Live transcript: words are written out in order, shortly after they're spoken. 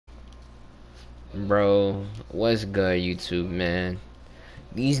Bro, what's good, YouTube, man?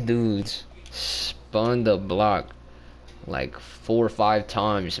 These dudes spun the block like 4 or 5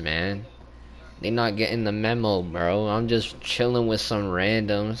 times, man. They not getting the memo, bro. I'm just chilling with some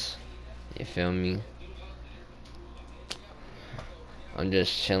randoms. You feel me? I'm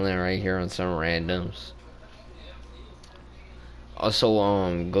just chilling right here on some randoms.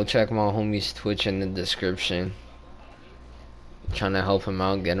 Also, go check my homie's Twitch in the description. Trying to help him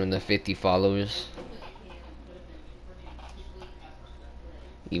out, get him to 50 followers.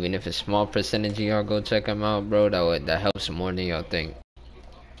 Even if it's small percentage of y'all go check him out, bro. That helps more than y'all think.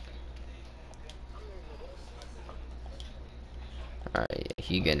 Alright,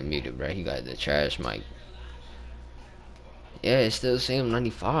 he getting muted, bro. He got the trash mic. Yeah, it's still same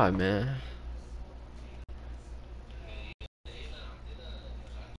 95, man.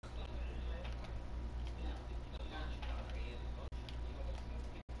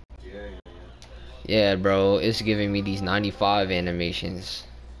 Yeah, bro. It's giving me these 95 animations.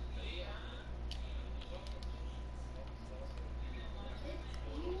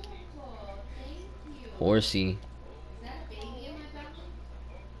 Horsey.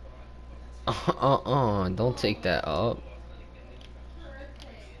 Don't take that up.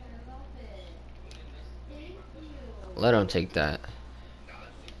 Let him take that.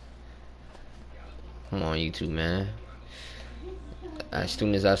 Come on, YouTube, man. As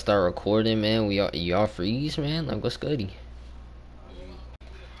soon as I start recording, man, y'all freeze, man. Like, what's goody?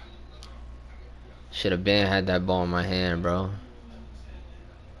 Should have been had that ball in my hand, bro.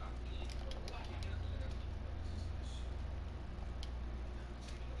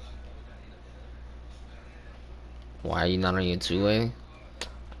 Why are you not on your two-way?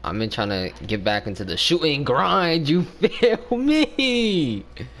 I've been trying to get back into the shooting grind, you feel me?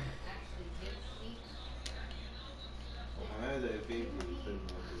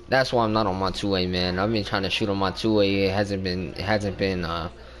 That's why I'm not on my two-way, man. I've been trying to shoot on my two-way. It hasn't been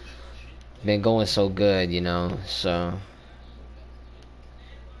going so good, you know. So,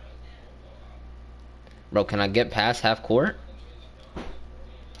 bro, can I get past half court?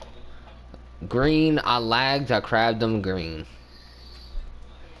 Green, I lagged, I crabbed them green.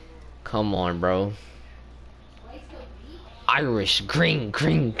 Come on, bro. Irish, green,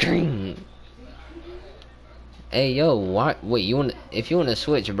 green, green. Hey, yo, what? Wait, if you wanna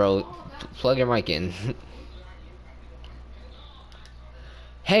switch, bro, plug your mic in.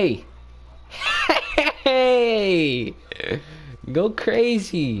 Hey, hey, go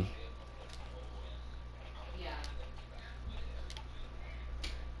crazy.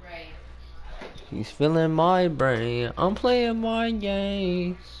 He's feeling my brain. I'm playing my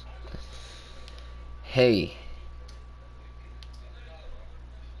games. Hey.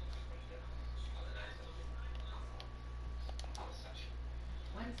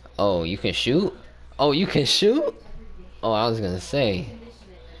 Oh, you can shoot? Oh, you can shoot? Oh, I was gonna say.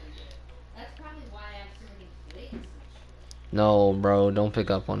 No, bro, don't pick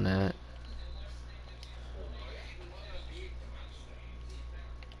up on that.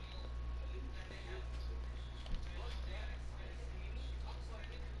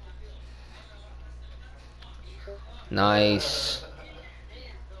 Nice.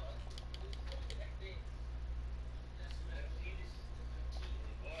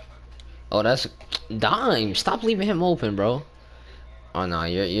 Oh, that's dime. Stop leaving him open, bro. Oh no,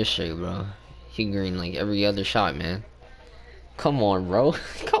 you're straight, bro. He green like every other shot, man. Come on, bro.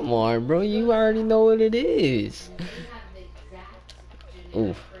 Come on, bro. You already know what it is.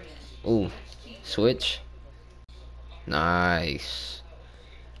 Ooh. Ooh. Switch. Nice.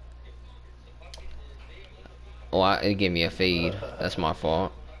 Oh, it gave me a fade. That's my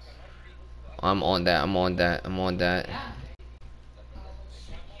fault. I'm on that. I'm on that. I'm on that.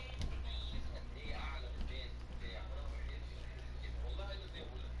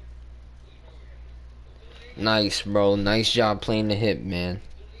 Nice, bro. Nice job playing the hip, man.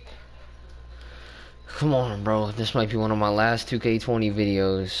 Come on, bro. This might be one of my last 2K20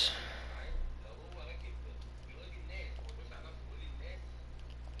 videos.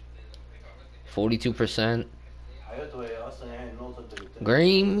 %42.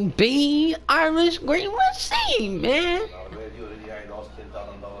 Green B, Irish Green Machine, man.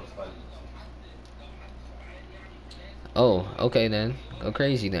 Oh, okay then. Go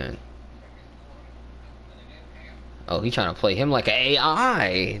crazy then. Oh, he trying to play him like an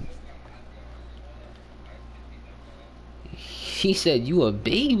AI. He said you a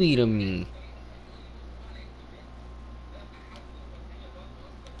baby to me.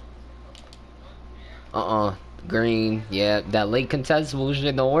 Green. Yeah, that late contest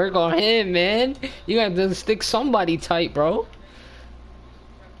bullshit don't work on him, man. You got to stick somebody tight, bro.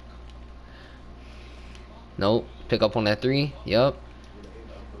 Nope. Pick up on that three. Yup.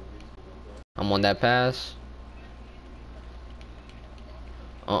 I'm on that pass.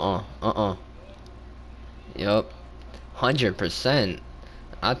 Yup. 100%.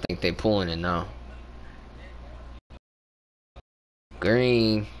 I think they pulling it now.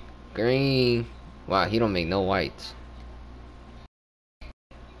 Green. Green. Wow, he don't make no whites.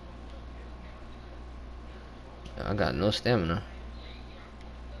 I got no stamina.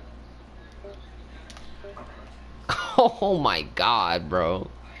 Oh my god, bro.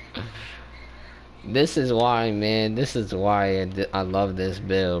 This is why, man. This is why I love this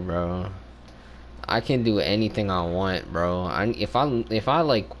build, bro. I can do anything I want, bro. If I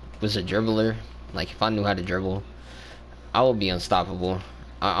like was a dribbler, like if I knew how to dribble, I would be unstoppable.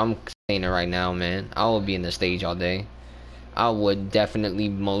 I'm saying it right now, man. I would be in the stage all day. I would definitely,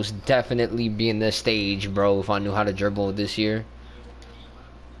 most definitely be in the stage, bro, if I knew how to dribble this year.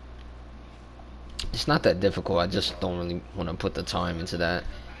 It's not that difficult. I just don't really want to put the time into that.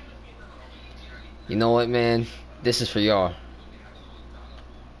 You know what, man? This is for y'all.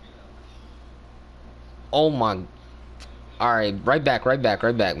 Oh my. Alright, right back,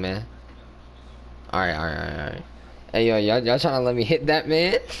 man. Alright. Hey, yo, y'all trying to let me hit that,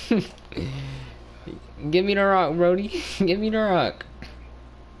 man? Give me the rock, Brody. Give me the rock.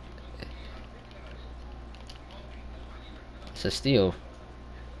 It's a steal.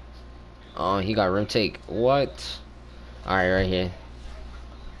 Oh, he got rim take. What? Alright, right here.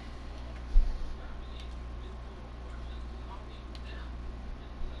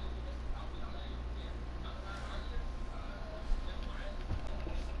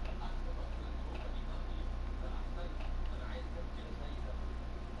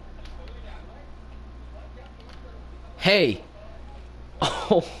 Hey!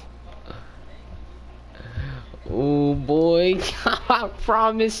 Oh! Oh boy, I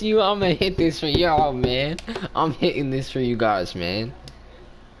promise you I'm gonna hit this for y'all, man. I'm hitting this for you guys, man.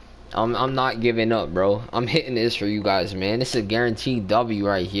 I'm not giving up, bro. I'm hitting this for you guys, man. This is a guaranteed W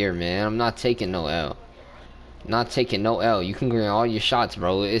right here, man. I'm not taking no L. Not taking no L. You can green all your shots,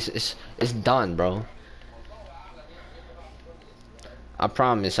 bro. It's done, bro. I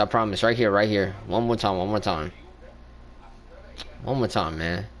promise, right here. One more time. One more time,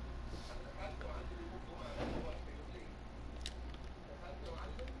 man.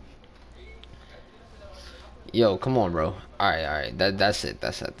 Yo, come on, bro. Alright. That's it.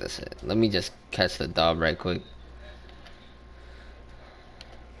 Let me just catch the dub right quick.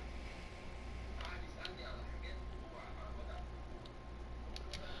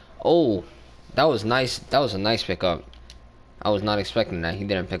 Oh, that was nice. That was a nice pickup. I was not expecting that. He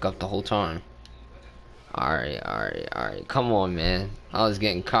didn't pick up the whole time. Alright. Come on, man. I was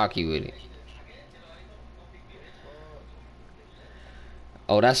getting cocky with it.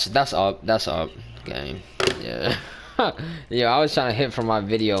 Oh, that's up. That's up. Game. Yeah. Yeah, I was trying to hit for my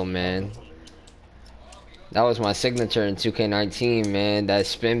video, man. That was my signature in 2K19, man. That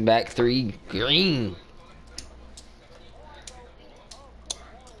spin back three green.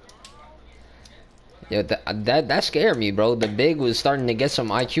 Yeah, that scared me, bro. The big was starting to get some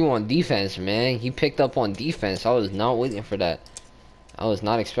IQ on defense, man. He picked up on defense. I was not waiting for that. I was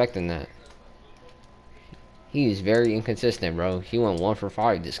not expecting that. He is very inconsistent, bro. He went 1 for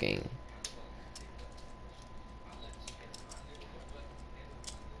 5 this game.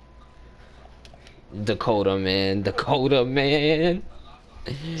 Dakota, man.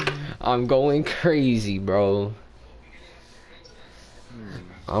 I'm going crazy, bro.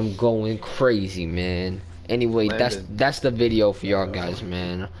 I'm going crazy, man. Anyway, that's the video for y'all guys,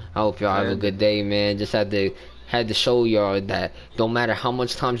 man. I hope y'all have a good day, man. Just had to show y'all that no matter how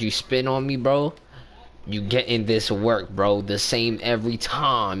much times you spin on me, bro, you getting this work, bro. The same every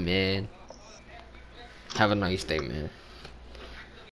time, man. Have a nice day, man.